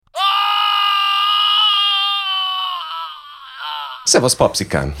Szevasz,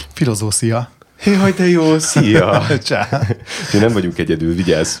 papszikám! Filozófia. Jaj, de jó, szia! Csá. Mi nem vagyunk egyedül,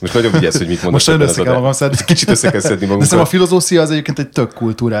 vigyázz. Most nagyon vigyázz, hogy mit mondasz. Most nagyon össze kell magam szedni. Kicsit össze kell szedni magunkat. De a filozófia az egyébként egy tök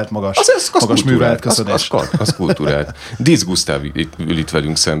kultúrált, magas művelt köszönés. Az kultúrált. Dísz Gusztáv ül itt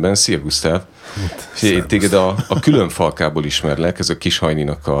velünk szemben. Szia, Gusztáv! Téged a Külön falkából ismerlek, ez a Kis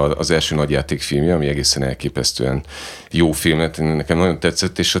Hajninak az első nagyjátékfilmje, ami egészen elképesztően jó film, nekem nagyon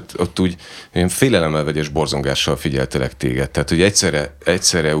tetszett, és ott úgy olyan félelemmel vegyes borzongással figyeltelek téged. Tehát, hogy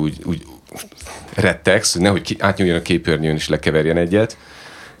egyszerre úgy rettegsz, hogy nehogy átnyúljon a képernyőn és lekeverjen egyet,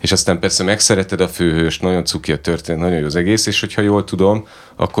 és aztán persze megszereted a főhőst, nagyon cuki a történet, nagyon jó az egész, és hogyha jól tudom,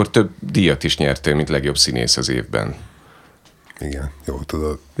 akkor több díjat is nyertél, mint legjobb színész az évben. Igen, jól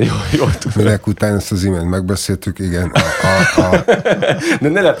tudod. Jól tudod. Minek után ezt az imént megbeszéltük, igen. De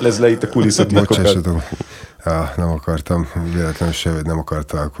ne leplezz le itt a kulisszatitkokat. Bocsássatok, nem akartam, véletlenül se, nem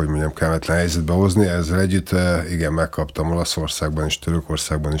akartam, hogy mondjam, kellemetlen helyzetbe hozni. Ezzel együtt, igen, megkaptam Olaszországban is,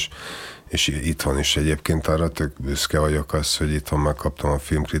 Törökországban is, és itthon is egyébként arra tök büszke vagyok az, hogy itthon megkaptam a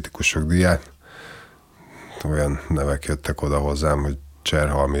filmkritikusok díját. Olyan nevek jöttek oda hozzám, hogy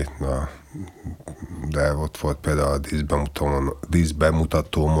Cserhalmi, de ott volt például a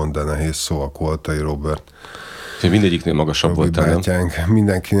díszbemutatómon, de nehéz szó, a Koltai Robert. Mindegyiknél magasabb voltál, bátyánk, nem?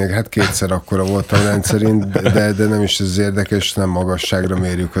 Mindenkinek, hát kétszer akkora voltam rendszerint, de nem is ez érdekes, nem magasságra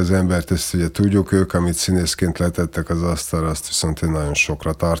mérjük az embert, ezt ugye tudjuk, ők, amit színészként letettek az asztalra, azt viszont én nagyon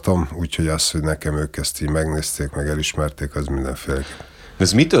sokra tartom, úgyhogy az, hogy nekem ők ezt így megnézték, meg elismerték, az mindenféle. De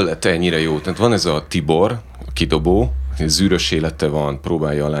ez mitől lett ennyire jó? Tehát van ez a Tibor, a kidobó, zűrös élete van,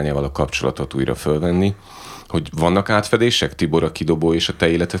 próbálja a lányával a kapcsolatot újra fölvenni, hogy vannak átfedések Tibor, a kidobó és a te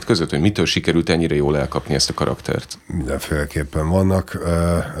életed között? Hogy mitől sikerült ennyire jól elkapni ezt a karaktert? Mindenféleképpen vannak.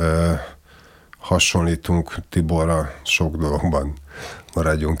 Hasonlítunk Tiborra sok dologban.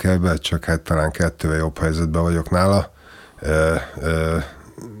 Maradjunk ebbe, csak hát talán kettővel jobb helyzetben vagyok nála.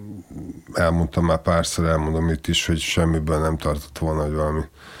 Elmondtam már párszor, elmondom itt is, hogy semmiből nem tartott volna, hogy valami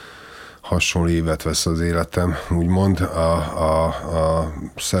hasonló évet vesz az életem, úgymond. A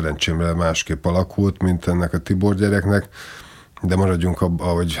szerencsémre másképp alakult, mint ennek a Tibor gyereknek, de maradjunk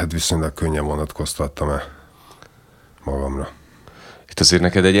abban, hogy hát viszonylag könnyen vonatkoztattam el magamra. Itt azért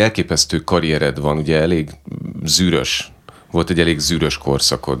neked egy elképesztő karriered van, ugye elég zűrös, volt egy elég zűrös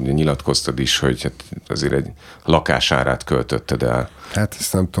korszakod, nyilatkoztad is, hogy hát azért egy lakásárát költötted el. Hát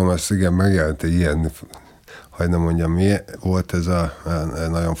ezt nem tudom, ezt igen, megjelent egy ilyen, hogy nem mondjam, mi volt ez a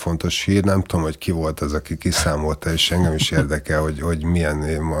nagyon fontos hír, nem tudom, hogy ki volt az, aki kiszámolta, és engem is érdekel, hogy milyen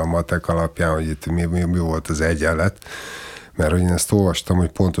a matek alapján, hogy itt mi volt az egyenlet, mert hogy én ezt olvastam,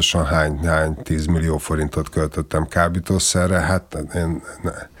 hogy pontosan hány 10 millió forintot költöttem kábítószerre, hát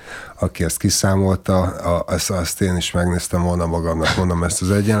aki ezt kiszámolta, azt én is megnéztem volna magamnak, mondom ezt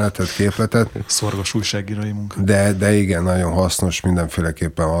az egyenletet, képletet. Szorgos újságírói munka. De igen, nagyon hasznos,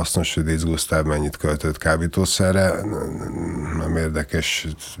 mindenféleképpen hasznos, hogy Dísz Gusztáv mennyit költött kábítószerre. Nem érdekes,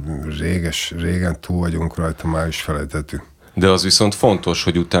 régen túl vagyunk rajta, már is felejtettük. De az viszont fontos,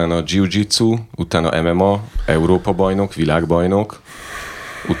 hogy utána jiu-jitsu, utána MMA, Európa-bajnok, világbajnok,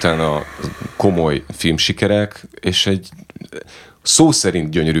 utána komoly filmsikerek, és egy szó szerint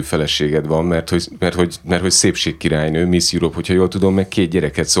gyönyörű feleséged van, mert hogy szépségkirálynő, Miss Europe, hogyha jól tudom, meg 2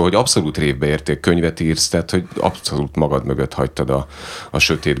 gyereket, szóval, hogy abszolút révbe értél, könyvet írsz, tehát, hogy abszolút magad mögött hagytad a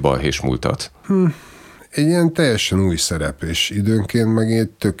sötét balhés múltat. Egy ilyen teljesen új szerep, és időnként meg egy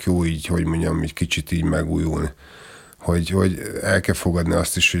tök jó így, hogy mondjam, egy kicsit így megújulni. Hogy el kell fogadni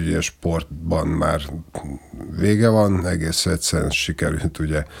azt is, hogy a sportban már vége van, egész egyszerűen sikerült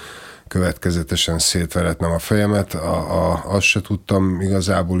ugye következetesen szétveretnem a fejemet, azt se tudtam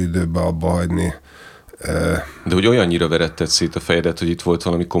igazából időbe abba hagyni. De hogy olyannyira veretted szét a fejedet, hogy itt volt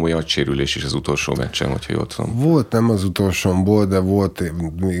valami komoly agysérülés is az utolsó meccsen, hogyha jól tudom. Volt, nem az utolsómból, de volt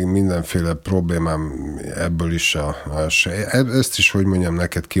mindenféle problémám ebből is. Ezt is, hogy mondjam,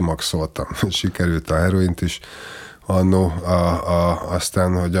 neked kimaxoltam. Sikerült a heroint is. Annó,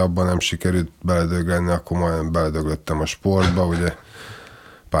 aztán, hogy abban nem sikerült beledögleni, akkor majdnem beledöglöttem a sportba, ugye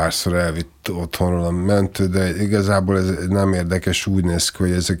párszor elvitt otthonról a mentő, de igazából ez nem érdekes, úgy néz ki,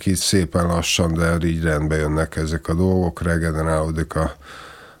 hogy ezek így szépen lassan, de így rendbe jönnek ezek a dolgok, regenerálódik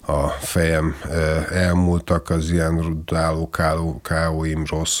a fejem, elmúltak az ilyen álló káóim,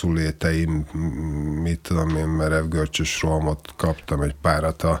 rosszul léteim, mit tudom én, merev görcsös rohamot kaptam, egy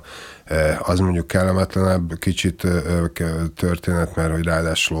párat. Az mondjuk kellemetlenebb kicsit történet, mert hogy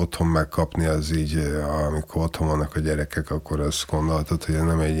ráadásul otthon megkapni, az így, amikor otthon vannak a gyerekek, akkor azt gondolhatod, hogy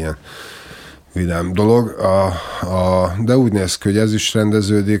nem egy ilyen vidám dolog. De úgy néz ki, hogy ez is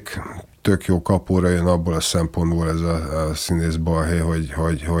rendeződik, tök jó kapóra jön abból a szempontból ez a színész balhé,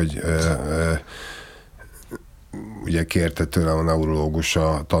 hogy ugye kérte tőlem a neurológus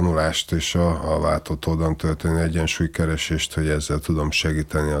a tanulást és a váltótódon történő egyensúlykeresést, hogy ezzel tudom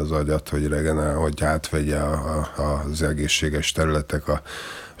segíteni az agyat, hogy regenerál, hogy átvegye az egészséges területek, a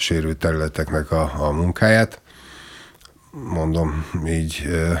sérült területeknek a munkáját. Mondom, így,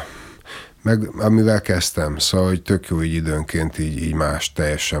 meg amivel kezdtem, szóval, hogy tök jó így időnként így más,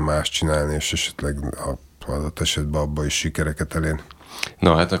 teljesen más csinálni, és esetleg adott esetben abban is sikereket elérni.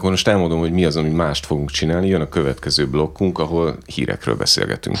 Na hát akkor most elmondom, hogy mi az, ami mást fogunk csinálni. Jön a következő blokkunk, ahol hírekről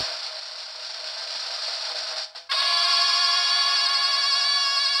beszélgetünk.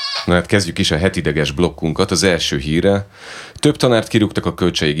 Na hát kezdjük is a hetideges blokkunkat. Az első híre. Több tanárt kirúgtak a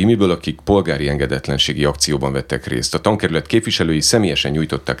Kölcsei Gimiből, akik polgári engedetlenségi akcióban vettek részt. A tankerület képviselői személyesen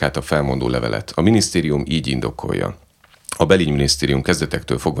nyújtották át a felmondó levelet. A minisztérium így indokolja. A belügyminisztérium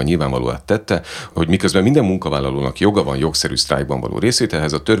kezdetektől fogva nyilvánvalóan tette, hogy miközben minden munkavállalónak joga van jogszerű sztrájkban való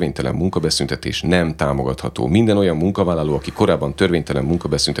részvételhez, a törvénytelen munkabeszüntetés nem támogatható. Minden olyan munkavállaló, aki korábban törvénytelen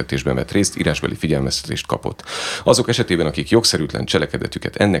munkabeszüntetésben vett részt, írásbeli figyelmeztetést kapott. Azok esetében, akik jogszerűtlen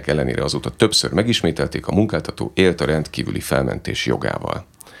cselekedetüket ennek ellenére azóta többször megismételték, a munkáltató élt a rendkívüli felmentés jogával.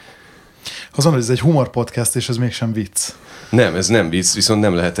 Azon, hogy ez egy humor podcast, és ez mégsem vicc. Nem, ez nem vicc, viszont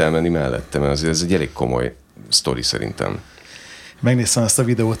nem lehet elmenni mellette, mert azért ez egy elég komoly sztori szerintem. Megnéztem ezt a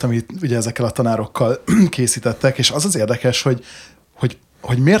videót, amit ugye ezekkel a tanárokkal készítettek, és az érdekes,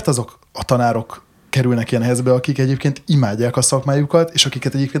 hogy miért azok a tanárok kerülnek ilyen helyzetbe, akik egyébként imádják a szakmájukat, és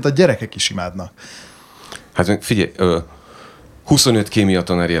akiket egyébként a gyerekek is imádnak. Hát figyelj, 25 kémia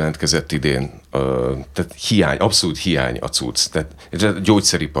tanár jelentkezett idén, tehát abszolút hiány a cucc. Tehát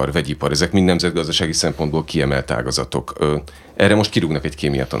gyógyszeripar, vegyipar, ezek mind nemzetgazdasági szempontból kiemelt ágazatok. Erre most kirúgnak egy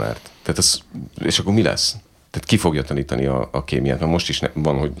kémia tanárt. És akkor mi lesz? Tehát ki fogja tanítani a kémiát? Mert most is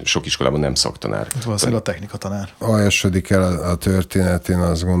van, hogy sok iskolában nem szaktanár. Valószínűleg a technika tanár. Aljasodik el a történet, én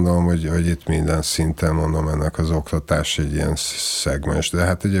azt gondolom, hogy itt minden szinten mondom ennek az oktatás egy ilyen szegmens, de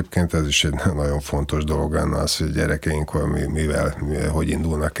hát egyébként ez is egy nagyon fontos dolog lenne az, hogy gyerekeink hogy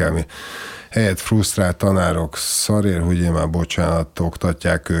indulnak el. Mi helyett frusztrált tanárok szarér, hogy én már bocsánat,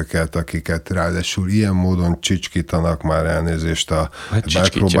 oktatják őket, akiket ráadásul ilyen módon csicskítanak, már elnézést,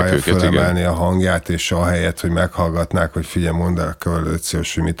 megpróbálja fölemelni a hangját, és ahelyett, hogy meghallgatnák, hogy figyelj, mondd el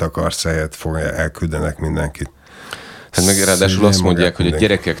hogy mit akarsz, helyett elküldenek mindenkit. Hát meg ráadásul azt mondják, hogy a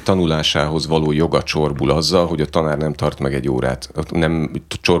gyerekek tanulásához való joga csorbul azzal, hogy a tanár nem tart meg egy órát. Nem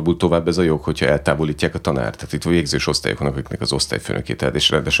csorbul tovább ez a jog, hogyha eltávolítják a tanárt. Tehát itt végzős osztályok vannak, akiknek az osztályfőnökét el, és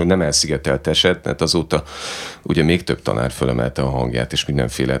ráadásul nem elszigetelt eset, mert azóta ugye még több tanár fölemelte a hangját, és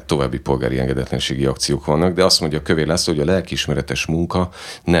mindenféle további polgári engedetlenségi akciók vannak, de azt mondja Kövér László, hogy a lelkiismeretes munka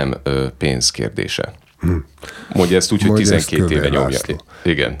nem pénz kérdése. Mondja ezt úgy, hogy 12 éve nyomja.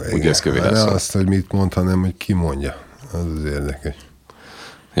 Igen, ugye ez Kövér László. Ne azt, hogy mit mond, hanem hogy ki mondja. Az érdekes.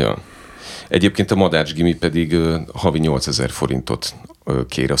 Ja. Egyébként a Madács Gimi pedig havi 8000 forintot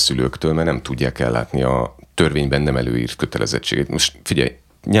kér a szülőktől, mert nem tudják ellátni a törvényben nem előírt kötelezettségét. Most figyelj,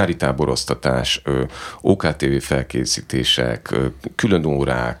 nyári táboroztatás, OKTV felkészítések, külön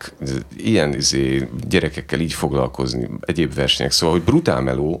órák, ilyen gyerekekkel így foglalkozni, egyéb versenyek, szóval, hogy brutál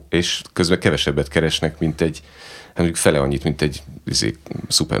meló, és közben kevesebbet keresnek, mint egy mondjuk fele annyit, mint egy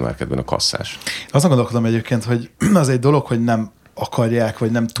szupermarketben a kasszás. Azon gondolkodom egyébként, hogy az egy dolog, hogy nem akarják,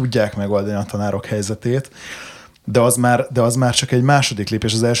 vagy nem tudják megoldani a tanárok helyzetét, de az már csak egy második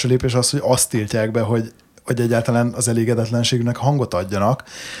lépés. Az első lépés az, hogy azt tiltják be, hogy egyáltalán az elégedetlenségnek hangot adjanak.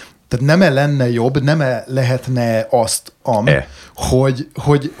 Tehát nem lenne jobb, nem lehetne azt, hogy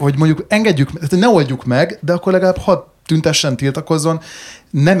mondjuk engedjük, tehát ne oldjuk meg, de akkor legalább hadd tüntessen, tiltakozzon,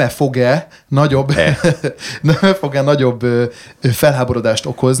 nem fog-e nagyobb felháborodást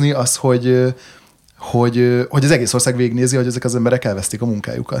okozni az, hogy az egész ország végignézi, hogy ezek az emberek elvesztik a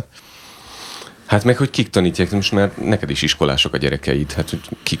munkájukat. Hát meg, hogy kik tanítják, most már neked is iskolások a gyerekeid, hát hogy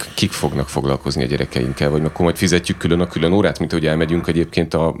kik fognak foglalkozni a gyerekeinkkel, vagy akkor majd fizetjük külön a külön órát, mint hogy elmegyünk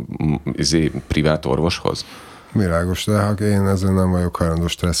egyébként a privát orvoshoz? Világos, de ha én ezen nem vagyok hajlandó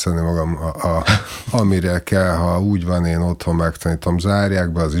stresszelni magam, amire kell, ha úgy van, én otthon megtanítom,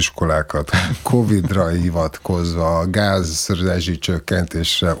 zárják be az iskolákat, Covid-ra hivatkozva, a gázrezsi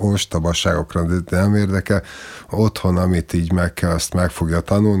csökkentésre, ostobaságokra, de nem érdekel. Otthon, amit így meg kell, azt meg fogja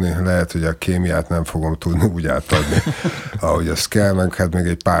tanulni, lehet, hogy a kémiát nem fogom tudni úgy átadni, ahogy az kell, meg hát még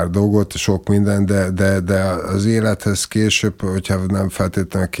egy pár dolgot, sok minden, de az élethez később, hogyha nem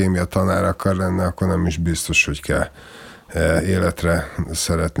feltétlenül a kémia tanár akar lenni, akkor nem is biztos, hogy kell életre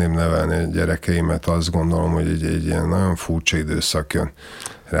szeretném nevelni a gyerekeimet. Azt gondolom, hogy egy ilyen nagyon furcsa időszak jön.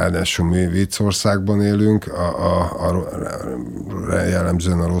 Ráadásul mi viccországban élünk,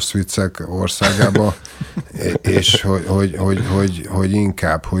 jellemzően a rossz viccek országában, és hogy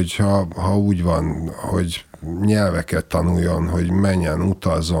inkább, hogyha úgy van, hogy nyelveket tanuljon, hogy menjen,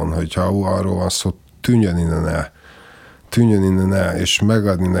 utazzon, hogyha arról van szó, tűnjön innen el, és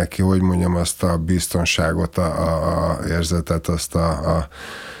megadni neki, hogy mondjam, azt a biztonságot, a érzetet, azt a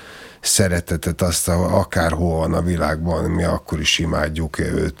szeretetet, azt akárhol van a világban, mi akkor is imádjuk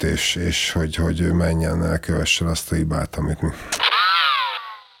őt, és hogy ő menjen el, kövessen azt a hibát, amit mi.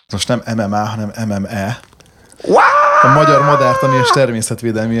 Most nem MMA, hanem MME. A Magyar Madártani és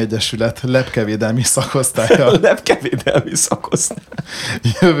Természetvédelmi Egyesület lepkevédelmi szakosztálya. A lepkevédelmi szakosztály.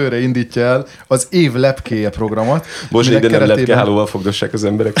 Jövőre indítja el az év lepkéje programot. Most ide nem lepkehálóval fogdossák az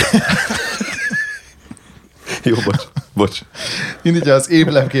embereket. Jó, bocs. Indítja az év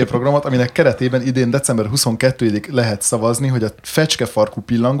lepkéje programot, aminek keretében idén december 22-ig lehet szavazni, hogy a fecskefarkú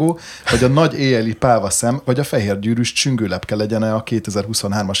pillangó, vagy a nagy éjjeli pávaszem, vagy a fehérgyűrűs csüngőlepke legyen a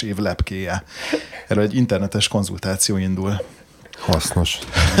 2023-as év lepkéje. Erről egy internetes konzultáció indul. Hasznos.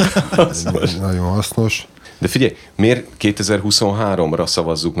 Nagyon hasznos. De figyelj, miért 2023-ra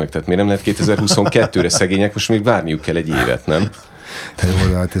szavazzuk meg? Tehát miért nem lehet 2022-re szegények? Most még várniuk kell egy évet, nem?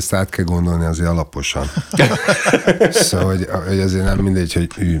 Jó, hát ezt át kell gondolni azért alaposan. Szóval, hogy azért nem mindegy,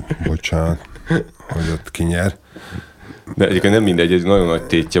 hogy bocsánat, hogy ott kinyer. De egyébként nem mindegy, egy nagyon nagy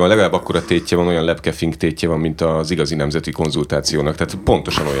tétje van, legalább akkora tétje van, olyan lepkefink tétje van, mint az igazi nemzeti konzultációnak, tehát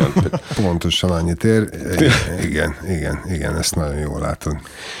pontosan olyan. Pontosan annyit ér. Igen, ezt nagyon jól látod.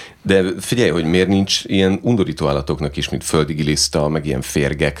 De figyelj, hogy miért nincs ilyen undorító állatoknak is, mint földigiliszta, meg ilyen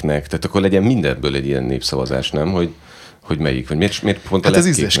férgeknek, tehát akkor legyen mindenből egy ilyen népszavazás, nem? Hogy melyik, vagy miért pont a hát ez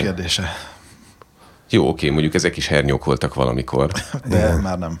lepkéknek? ízlés kérdése. Jó, oké, mondjuk ezek is hernyók voltak valamikor. De igen,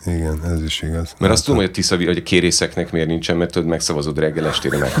 már nem. Igen, ez is igaz. Mert azt tudom, hogy a Tisza, vagy a kérészeknek miért nincsen, mert tudod, megszavazod reggel,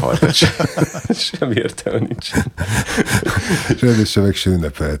 estére meghalt. Semmi értelme nincs. Ráadásul meg se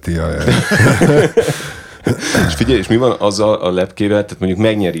ünnepelti. És figyelj, és mi van azzal a lepkével, tehát mondjuk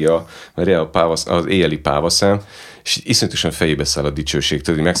megnyeri az éjjeli pávaszám, és iszonyatosan fejébe száll a dicsőség,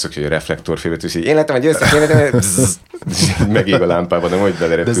 tudod, hogy megszokja, hogy a reflektorfévet, és így én lettem a győztes, megég a lámpában, nem hogy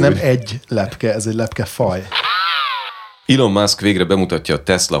belerepül. De ez nem egy lepke, ez egy lepkefaj. Elon Musk végre bemutatja a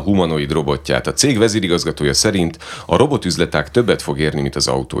Tesla humanoid robotját. A cég vezérigazgatója szerint a robotüzletág többet fog érni, mint az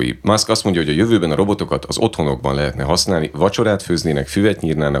autói. Musk azt mondja, hogy a jövőben a robotokat az otthonokban lehetne használni, vacsorát főznének, füvet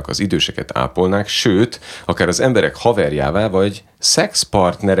nyírnának, az időseket ápolnák, sőt, akár az emberek haverjává vagy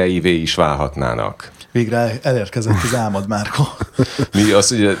szexpartnereivé is válhatnának. Végre elérkezett az álmod, Márko. Mi azt,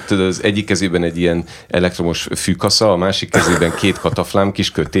 hogy tudod, az egyik kezében egy ilyen elektromos fűkasza, a másik kezében 2 kataflám,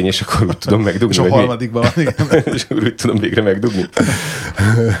 kis kötény, és akkor úgy tudom megdugni. És a harmadikban van, igen. És akkor úgy tudom végre megdugni.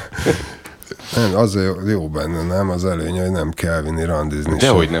 Nem, az jó benne, nem? Az előny, hogy nem kell vinni randizni.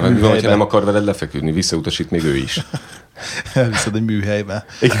 Dehogy nem, hát, ha nem akar veled lefeküdni, visszautasít még ő is. Elviszed egy műhelybe.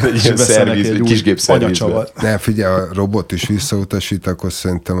 Igen, egy ilyen szerviz, egy kisgép szervizbe. Ne, figyelj, a robot is visszautasít, akkor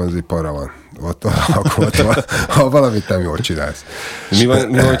szerintem azért para van. Ott ha valamit nem jól csinálsz. Mi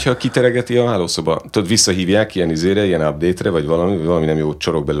van, hogyha kiteregeti a hálószoba? Tudod, visszahívják ilyen ilyen update-re, vagy valami nem jó,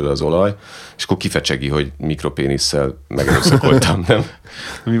 csorog belőle az olaj, és akkor kifecsegi, hogy mikropénisszel megerőszakoltam, nem?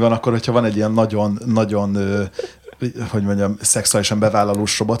 Mi van akkor, hogyha van egy ilyen nagyon hogy mondjam, szexuálisan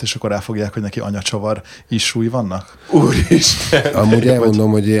bevállalós robot, és akkor elfogják, hogy neki anyacsavar issúi vannak? Úristen! Amúgy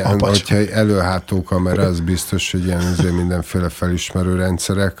elmondom, hogy ilyen, hogyha elő-hátó kamera, az biztos, hogy ilyen mindenféle felismerő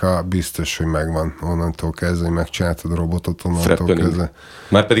rendszerek, biztos, hogy megvan onnantól kezdve, hogy megcsináltad a robotot, onnantól kezdve.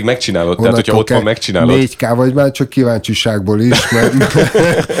 Már pedig megcsinálod, tehát hogyha ott van, megcsinálod. 4K, vagy már csak kíváncsiságból is, mert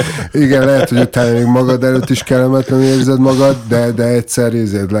igen, lehet, hogy utána még magad előtt is kellemetlenül érzed magad, de egyszer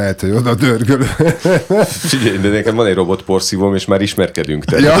lehet, hogy oda dörgöl. Figyelj, de nekem van egy robotporszívóm, és már ismerkedünk.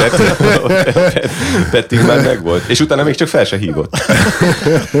 Tehát Pedig már megvolt. És utána még csak fel se hívott.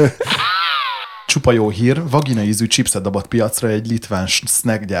 Csupa jó hír, vaginai ízű chipset dobott piacra egy litván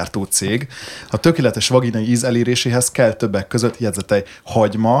snackgyártó cég. A tökéletes vaginai íz eléréséhez kell többek között, jegyzetelj,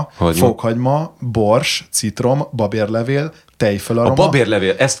 hagyma, fókhagyma, bors, citrom, babérlevél, tejfölaroma. A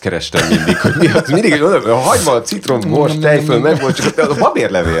babérlevél, ezt kerestem mindig, hogy mi az. Mindig a hagyma, citrom, bors, tejföl, megvolt, csak a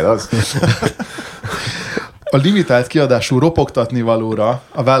babérlevél az. A limitált kiadású ropogtatni valóra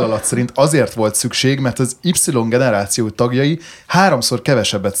a vállalat szerint azért volt szükség, mert az Y generáció tagjai 3-szor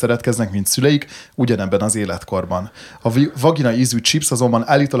kevesebbet szeretkeznek, mint szüleik ugyanebben az életkorban. A vaginai ízű chips azonban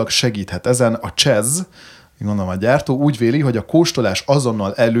állítólag segíthet ezen. A Chaz, gondolom a gyártó, úgy véli, hogy a kóstolás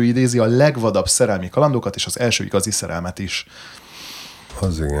azonnal előidézi a legvadabb szerelmi kalandokat és az első igazi szerelmet is.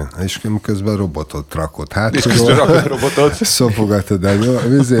 Az igen. És közben robotot rakott. Hát, és közben rakott robotot. Szopogatod el.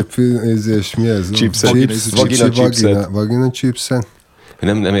 És mi ez? Chipset. Vagina chipset.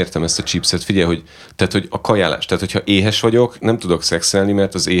 Nem értem ezt a chipset. Figyelj, hogy a kajálás, tehát hogyha éhes vagyok, nem tudok szexelni,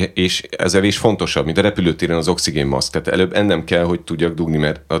 mert és ez evés fontosabb, mint a repülőtéren az oxigénmaszk. Tehát előbb ennem kell, hogy tudjak dugni,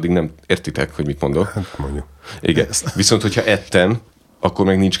 mert addig nem értitek, hogy mit mondok. Hát mondjuk. Igen. Viszont, hogyha ettem, akkor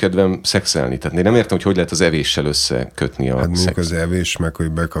meg nincs kedvem szexelni. Tehát én nem értem, hogy lehet az evéssel összekötni a mondjuk az evés, meg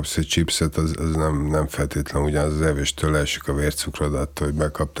hogy bekapsz egy chipset, az nem feltétlenül ugyanaz az evéstől esik a vércukrod attól, hogy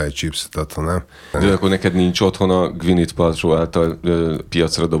bekaptál egy chipset, hanem. De akkor neked nincs otthon a Gwyneth Paltrow által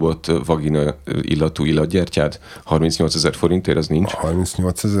piacra dobott vagina illatú illatgyertyád? 38 000 forintért, az nincs?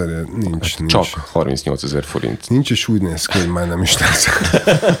 38 000? Nincs. Csak 38 000 forint. Nincs, és úgy néz ki, hogy már nem is lesz.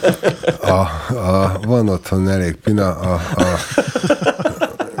 Van otthon elég pina,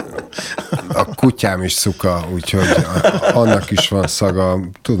 a kutyám is szuka, úgyhogy annak is van szaga.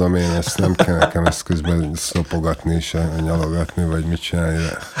 Tudom én, ezt nem kell nekem ezt közben szopogatni és nyalogatni, vagy mit csinálni.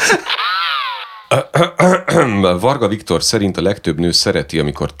 Varga Viktor szerint a legtöbb nő szereti,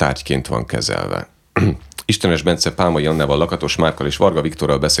 amikor tárgyként van kezelve. Istenes Bence Pálmai Annával, Lakatos Márkkal és Varga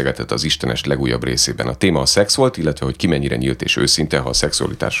Viktorral beszélgetett az Istenes legújabb részében. A téma a szex volt, illetve hogy ki mennyire nyílt és őszinte, ha a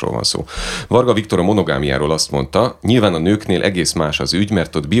szexualitásról van szó. Varga Viktor a monogámiáról azt mondta, nyilván a nőknél egész más az ügy,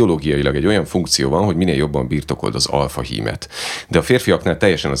 mert ott biológiailag egy olyan funkció van, hogy minél jobban birtokold az alfa hímet. De a férfiaknál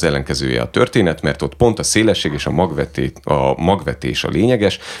teljesen az ellenkezője a történet, mert ott pont a szélesség és a magvetés a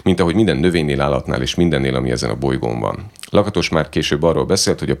lényeges, mint ahogy minden növénynél, állatnál és mindennél, ami ezen a bolygón van. Lakatos már később arról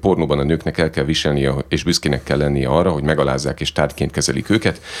beszélt, hogy a pornóban a nőknek el kell viselnie és büszkének kell lennie arra, hogy megalázzák és tárgyként kezelik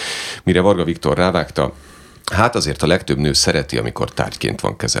őket, mire Varga Viktor rávágta, hát azért a legtöbb nő szereti, amikor tárgyként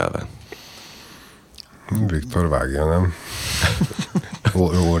van kezelve. Viktor vágja, nem?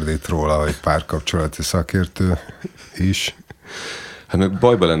 Ordít róla, hogy párkapcsolati szakértő is. Hát meg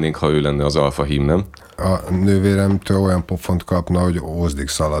bajba lennénk, ha ő lenne az alfa hím, nem? A nővéremtől olyan pofont kapna, hogy ózdig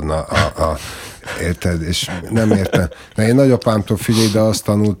szaladna érted? És nem értem. De én nagyapámtól figyelj, de azt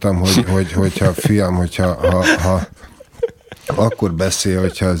tanultam, hogyha fiam, ha akkor beszél,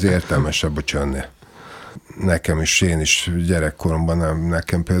 hogyha az értelmesebb a csöndnél. Nekem is, én is gyerekkoromban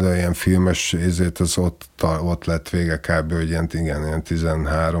nekem például ilyen filmes ezért az ott lett vége kb. Hogy ilyen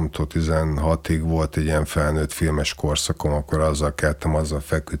 13-tól 16-ig volt egy ilyen felnőtt filmes korszakom, akkor azzal keltem, azzal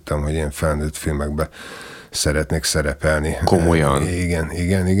feküdtem, hogy ilyen felnőtt filmekben szeretnék szerepelni. Komolyan?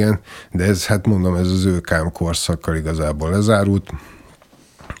 Igen. De ez, hát mondom, ez az őkám korszakkal igazából lezárult.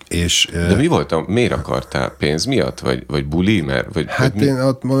 De mi volt? Miért akartál? Pénz miatt? Vagy buli? Hát én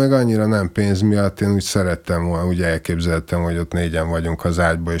ott meg annyira nem pénz miatt, én úgy szerettem volna, úgy elképzeltem, hogy ott négyen vagyunk az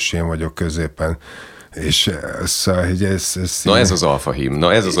ágyba, és én vagyok középen. És szóval, hogy ez az alfa hím.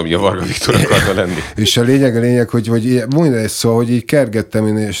 Na ez az, ami a Varga Viktor akarta lenni. És a lényeg, hogy mondja ezt szó, hogy így kergettem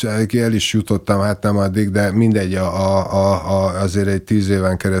én, és el is jutottam, hát nem addig, de mindegy, azért egy 10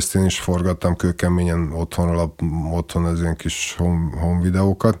 éven keresztül is forgattam kőkeményen otthon az ilyen kis home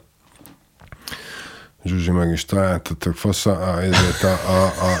videókat. Zsuzsi meg is találta, tök fasza, ezért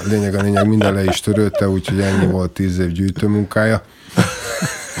a lényeg minden le is törölte, úgyhogy ennyi volt 10 év gyűjtőmunkája.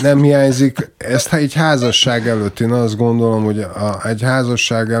 Nem hiányzik. Ezt egy házasság előtt, én azt gondolom, hogy egy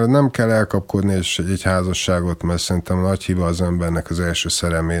házasság előtt nem kell elkapkodni egy házasságot, mert szerintem nagy hiba az embernek az első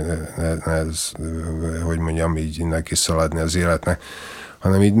szerelméhez, hogy mondjam, így neki szaladni az életnek,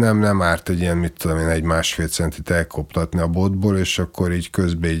 hanem így nem árt egy ilyen, mit tudom én, 1,5 centit elkoptatni a botból, és akkor így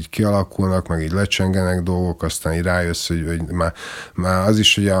közben így kialakulnak, meg így lecsengenek dolgok, aztán így rájössz, hogy már az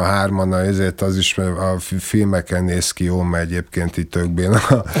is, hogy a hármannal, ezért az is a filmeken néz ki jó, mert egyébként így tök béna.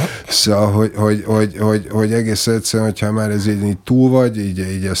 Szóval, hogy egész egyszerűen, hogyha már ez így túl vagy,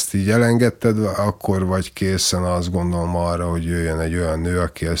 így ezt így elengedted, akkor vagy készen, azt gondolom arra, hogy jöjjön egy olyan nő,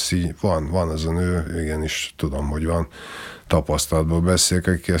 aki ezt így van az a nő, igenis tudom, hogy van, tapasztalatból beszélek,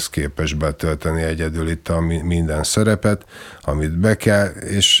 aki ezt képes betölteni egyedül itt a minden szerepet, amit be kell,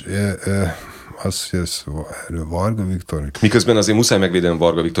 és az, hogy ez Varga Viktor. Miközben azért muszáj megvédeni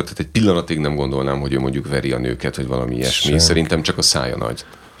Varga Viktor, tehát egy pillanatig nem gondolnám, hogy ő mondjuk veri a nőket, vagy valami ilyesmi. Szerintem csak a szája nagy.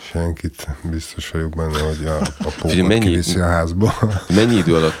 Senkit, biztos vagyok benne, hogy a pókot kiviszi a házba. Mennyi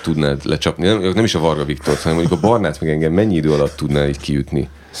idő alatt tudnád lecsapni? Nem is a Varga Viktort, hanem mondjuk a Barnát meg engem mennyi idő alatt tudnál így kiütni?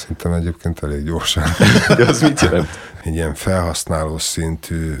 Szerintem egyébként elég gyorsan. De az mit jelent? Egy ilyen felhasználó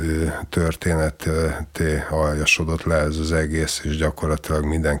szintű történetté aljasodott le ez az egész, és gyakorlatilag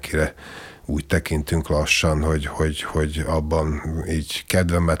mindenkire úgy tekintünk lassan, hogy abban így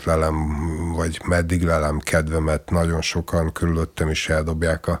kedvemet lelem, vagy meddig lelem kedvemet, nagyon sokan körülöttem is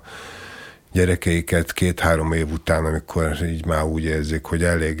eldobják a gyerekeiket 2-3 év után, amikor így már úgy érzik, hogy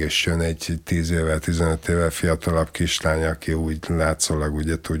elég, és jön egy 10 évvel, 15 évvel fiatalabb kislány, aki úgy látszólag,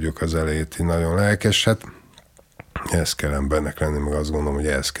 ugye tudjuk az elejét, így nagyon lelkes, hát ehhez kell embernek lenni, meg azt gondolom, hogy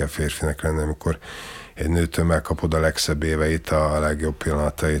ehhez kell férfinek lenni, amikor egy nőtől megkapod a legszebb éveit, a legjobb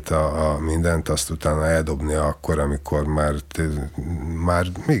pillanatait, a mindent, azt utána eldobni akkor, amikor már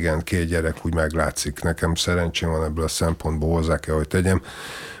igen, 2 gyerek úgy meglátszik. Nekem szerencsém van ebből a szempontból, hozzá kell, hogy tegyem,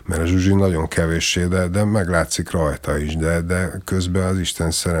 mert a Zsuzsi nagyon kevéssé, de meglátszik rajta is, de közben az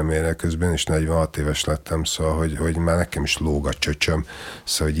Isten szeremére, közben is 46 éves lettem, szóval, hogy már nekem is lóg a csöcsöm,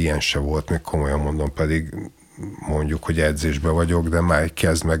 szóval, hogy ilyen se volt, még komolyan mondom, pedig mondjuk, hogy edzésben vagyok, de már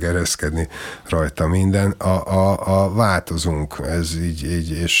kezd megereszkedni rajta minden. Változunk, ez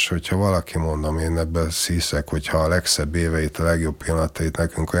így, és hogyha valaki, mondom, én ebben hiszek, hogyha a legszebb éveit, a legjobb pillanatait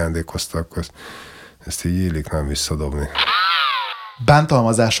nekünk ajándékoztak, akkor ezt így illik nem visszadobni.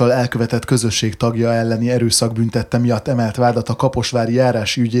 Bántalmazással elkövetett közösség tagja elleni erőszakbüntette miatt emelt vádat a Kaposvári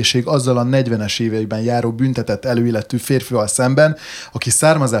Járási Ügyészség azzal a 40-es éveiben járó büntetett előéletű férfival szemben, aki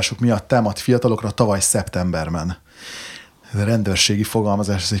származásuk miatt támadt fiatalokra tavaly szeptemberben. Ez a rendőrségi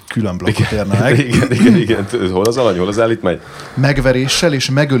fogalmazás, ez egy külön blokkot érne meg. Igen. Hol az alany, hol az állítmány? Megveréssel és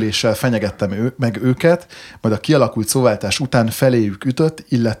megöléssel fenyegettem meg őket, majd a kialakult szóváltás után feléjük ütött,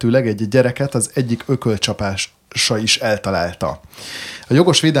 illetőleg egy gyereket az egyik ökölcsapása is eltalálta. A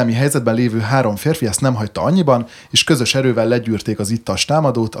jogos védelmi helyzetben lévő 3 férfi ezt nem hagyta annyiban, és közös erővel legyűrték az ittas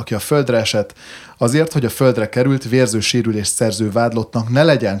támadót, aki a földre esett, azért, hogy a földre került vérző sérülést szerző vádlottnak ne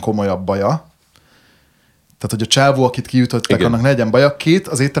legyen komolyabb baja, tehát, hogy a csávó, akit kiütöttek, igen, annak ne legyen baja. 2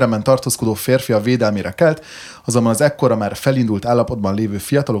 az étteremben tartózkodó férfi a védelmére kelt, azonban az ekkora már felindult állapotban lévő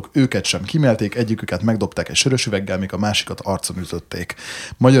fiatalok őket sem kimélték, egyiküket megdobták egy sörös üveggel, míg a másikat arcon ütötték.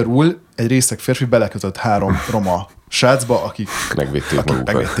 Magyarul egy részeg férfi belekötött 3 roma srácba, akik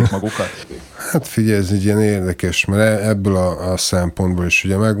megvédték magukat. Hát figyelj, ez egy ilyen érdekes, mert ebből a szempontból is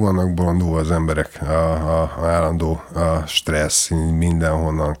ugye meg vannak bolondulva az emberek, a állandó stressz,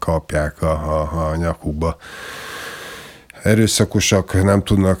 mindenhonnan kapják a nyakukba. Erőszakosak, nem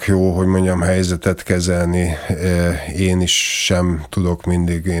tudnak jó, hogy mondjam, helyzetet kezelni. Én is sem tudok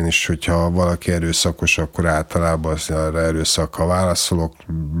mindig, hogyha valaki erőszakos, akkor általában arra erőszakkal válaszolok,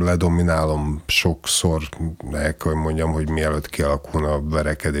 ledominálom sokszor, hogy mondjam, hogy mielőtt kialakulna a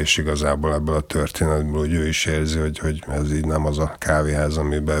verekedés igazából ebből a történetből, hogy ő is érzi, hogy ez így nem az a kávéház,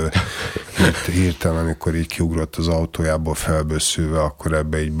 amiben ő hirtelen, amikor így kiugrott az autójából felbőszülve, akkor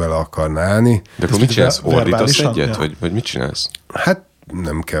ebbe így bele akarna állni. De akkor mit csinálsz? Ordítasz egyet? Vagy mit csinálsz? Hát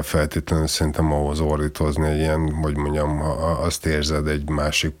nem kell feltétlenül szerintem ahhoz ordítozni egy ilyen, hogy mondjam, azt érzed egy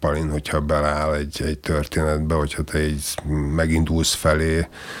másik palin, hogyha beleáll egy történetbe, hogyha te így megindulsz felé,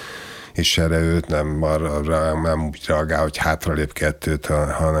 és erre őt nem úgy reagál, hogy hátralép 2,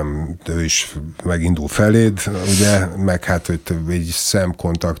 hanem ő is megindul feléd, ugye, meg hát, hogy egy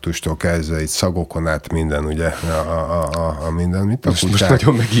szemkontaktustól kezdve, egy szagokon át minden, ugye, a minden. Mit a most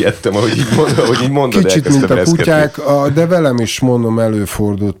nagyon megijedtem, ahogy így mondod. Kicsit, mint a kutyák, de velem is mondom,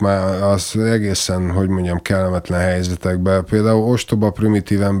 előfordult már az egészen, hogy mondjam, kellemetlen helyzetekben. Például ostoba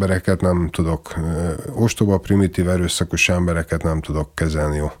primitív embereket nem tudok, ostoba primitív erőszakos embereket nem tudok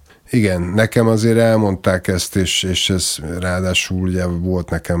kezelni, jó. Igen, nekem azért elmondták ezt, és ez ráadásul ugye volt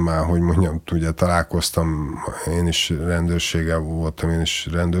nekem már, hogy mondjam, ugye találkoztam, én is rendőrséggel voltam, én is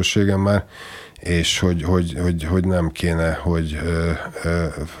rendőrségem már, és hogy nem kéne, hogy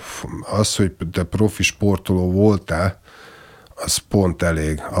az, hogy te profi sportoló voltál, az pont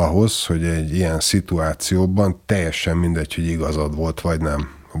elég ahhoz, hogy egy ilyen szituációban teljesen mindegy, hogy igazad volt, vagy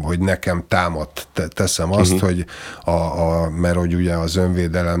nem. Hogy nekem támadt. Teszem azt, hogy mert hogy ugye az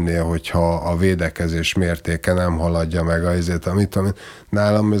önvédelemnél, hogyha a védekezés mértéke nem haladja meg amit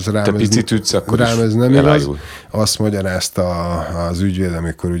nálam ez rám, ez nem igaz. Azt magyarázta az ügyvéd,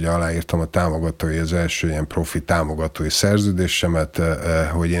 amikor ugye aláírtam a támogatói, az első ilyen profi támogatói szerződésemet,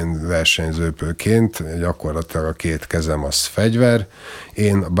 hogy én versenyzőként gyakorlatilag a 2 kezem az fegyver,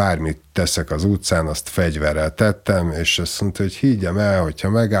 én bármit teszek az utcán, azt fegyverrel tettem, és azt mondta, hogy higgyem el, hogyha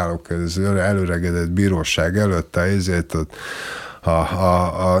megállok az előregedett bíróság előtt, ezért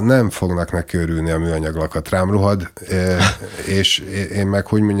nem fognak neki örülni, a műanyaglakat rám rohad, és én meg,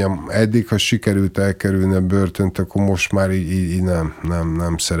 hogy mondjam, eddig, ha sikerült elkerülni a börtönt, akkor most már így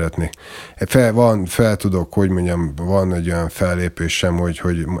nem szeretnék. Fel tudok, hogy mondjam, van egy olyan fellépésem, hogy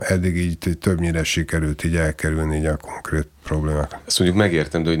eddig így többnyire sikerült így elkerülni így a konkrét problémák. Ezt mondjuk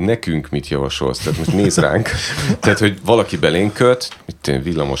megértem, de hogy nekünk mit javasolsz? Tehát most nézd ránk. Tehát, hogy valaki belénk köt,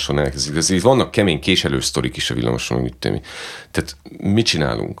 villamoson elkezdik. Azért vannak kemény késelő sztorik is a villamoson, Tehát mit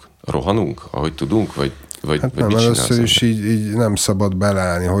csinálunk? Rohanunk, ahogy tudunk? Vagy hát nem, először is így nem szabad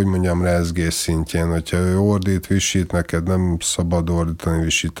beleállni, hogy mondjam, rezgés szintjén. Hogyha ő ordít, visít, neked nem szabad ordítani,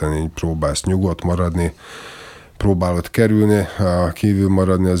 visítani, így próbálsz nyugodt maradni. próbálod kerülni, kívül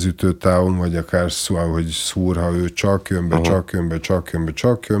maradni az ütőtávon, vagy akár hogy szúr, ha ő csak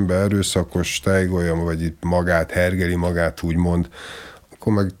jön be, erőszakos, tejgolja, vagy itt magát, hergeli magát, úgymond,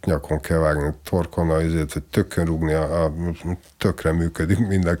 akkor meg nyakon kell vágni, torkon, azért, hogy tökön rúgni, tökre működik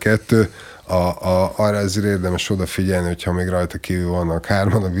mind a kettő. Arra ezért érdemes odafigyelni, hogyha még rajta kívül vannak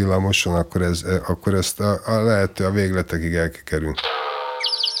hárman a villamoson, akkor ezt a lehető a végletekig el kell kerülni.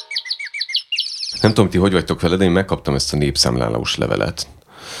 Nem tudom, ti hogy vagytok vele, de én megkaptam ezt a népszámlálós levelet.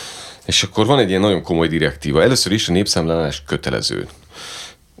 És akkor van egy ilyen nagyon komoly direktíva. Először is a népszámlálás kötelező.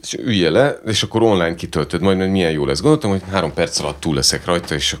 És ülje le, és akkor online kitöltöd, majd milyen jó lesz. Gondoltam, hogy 3 perc alatt túl leszek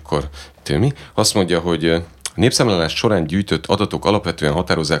rajta, és akkor mi? Azt mondja, hogy a népszámlálás során gyűjtött adatok alapvetően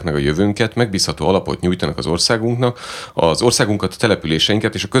határozzák meg a jövőnket, megbízható alapot nyújtanak az országunknak, az országunkat, a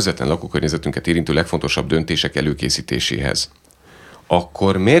településeinket és a közvetlen lakókörnyezetünket érintő legfontosabb döntések előkészítéséhez.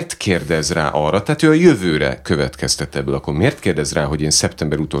 Akkor miért kérdez rá arra, tehát ő a jövőre következtet ebből, akkor miért kérdez rá, hogy én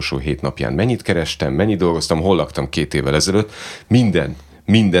szeptember utolsó 7 napján mennyit kerestem, mennyit dolgoztam, hol laktam 2 évvel ezelőtt,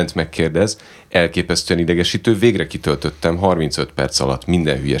 mindent megkérdez, elképesztően idegesítő, végre kitöltöttem, 35 perc alatt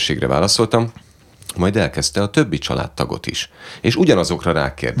minden hülyeségre válaszoltam, majd elkezdte a többi családtagot is. És ugyanazokra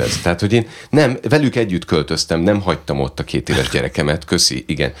rákérdez. Tehát, hogy én nem, velük együtt költöztem, nem hagytam ott a 2 éves gyerekemet, köszi,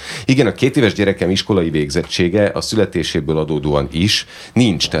 igen. Igen, a 2 éves gyerekem iskolai végzettsége a születéséből adódóan is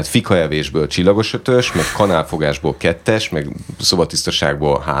nincs, tehát fikaevésből csillagos 5-ös, meg kanálfogásból 2-es, meg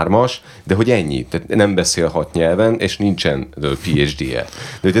szobatisztaságból 3-as, de hogy ennyi, tehát nem beszél 6 nyelven, és nincsen PhD-je. De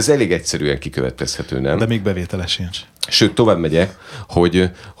hogy ez elég egyszerűen kikövetkezhető, nem? De még bevétele sincs. Sőt, tovább megyek,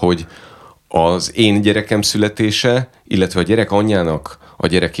 hogy az én gyerekem születése, illetve a gyerek anyjának a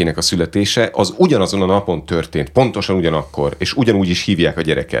gyerekének a születése, az ugyanazon a napon történt, pontosan ugyanakkor, és ugyanúgy is hívják a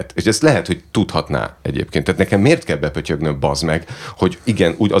gyereket. És ezt lehet, hogy tudhatná egyébként. Tehát nekem miért kell bepötyögnöm, bazd meg, hogy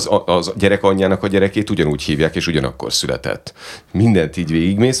igen, az gyerek anyjának a gyerekét ugyanúgy hívják, és ugyanakkor született. Mindent így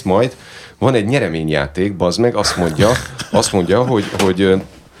végigmész, majd van egy nyereményjáték, bazd meg, azt mondja, hogy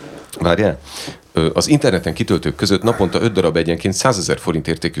várjál, az interneten kitöltők között naponta 5 darab egyenként 100 000 forint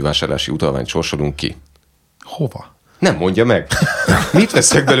értékű vásárlási utalványt sorsolunk ki. Hova? Nem mondja meg. Mit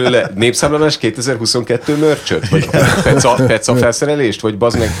veszek belőle? Népszámlálás 2022 mörcsöt? Vagy peca felszerelést? Vagy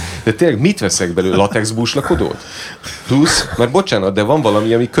bazd meg. De tényleg mit veszek belőle? Latex búslakodót? Plusz, mert bocsánat, de van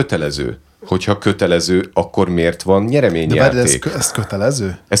valami, ami kötelező. Hogyha kötelező, akkor miért van nyereményjáték? De ez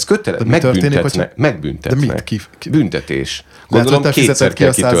kötelező? Ez kötelező. Megbüntetnek. De mit? Büntetés. Gondolom, lehet, hogy te fizeted ki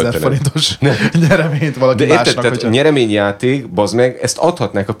a 100 000 forintos nyereményt valaki de másnak. Tehát nyereményjáték, bazd meg, ezt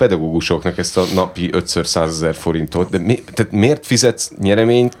adhatnák a pedagógusoknak, ezt a napi 5x100 000 forintot, de tehát miért fizetsz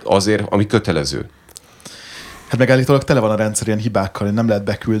nyereményt azért, ami kötelező? Hát meg állítólag tele van a rendszer ilyen hibákkal, hogy nem lehet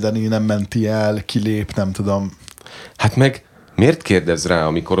beküldeni, nem menti el, kilép, nem tudom. Hát meg miért kérdez rá,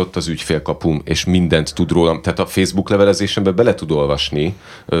 amikor ott az ügyfélkapum, és mindent tud rólam? Tehát a Facebook levelezésembe bele tud olvasni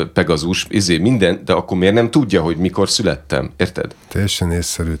Pegazus, mindent, de akkor miért nem tudja, hogy mikor születtem? Érted? Teljesen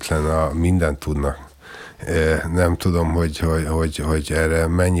észszerűtlen, mindent tudnak. Nem tudom, hogy erre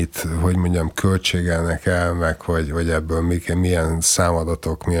mennyit, hogy mondjam, költségelnek el, meg hogy ebből milyen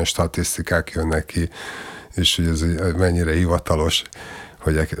számadatok, milyen statisztikák jönnek ki, és hogy ez mennyire hivatalos,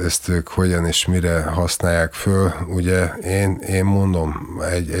 hogy ezt ők hogyan és mire használják föl. Ugye én mondom,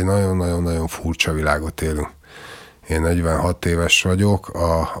 egy nagyon-nagyon-nagyon furcsa világot élünk. Én 46 éves vagyok,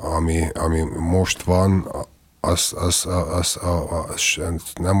 ami most van, az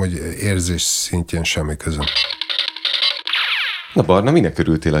nem, hogy érzés szintjén semmi közöm. Na Barna, minek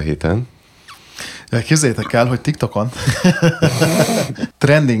örültél a héten? Képzeljétek el, hogy TikTokon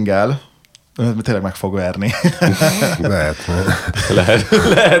trendingel, tényleg meg fog verni.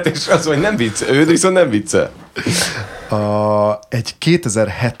 Lehet, és az, hogy nem vicce. Ő viszont nem vicce. Egy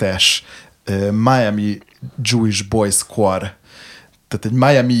 2007-es Miami Jewish Boys Choir, tehát egy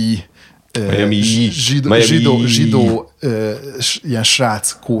Miami zsidó ilyen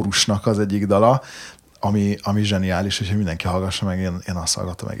srác kórusnak az egyik dala, ami zseniális, és mindenki hallgassa meg, én azt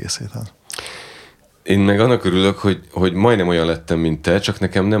hallgatom egész héten. Én meg annak örülök, hogy majdnem olyan lettem, mint te, csak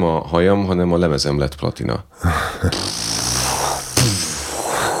nekem nem a hajam, hanem a lemezem lett platina.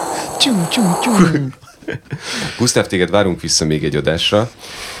 Gusztáv, téged várunk vissza még egy adásra.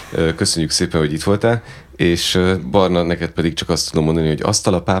 Köszönjük szépen, hogy itt voltál, és Barna, neked pedig csak azt tudom mondani, hogy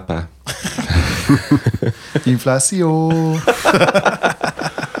asztal a pápá. Infláció.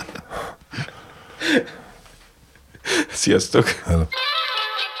 Sziasztok. Hello.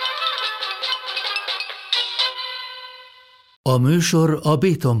 A műsor a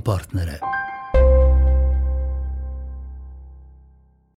Béton partnere.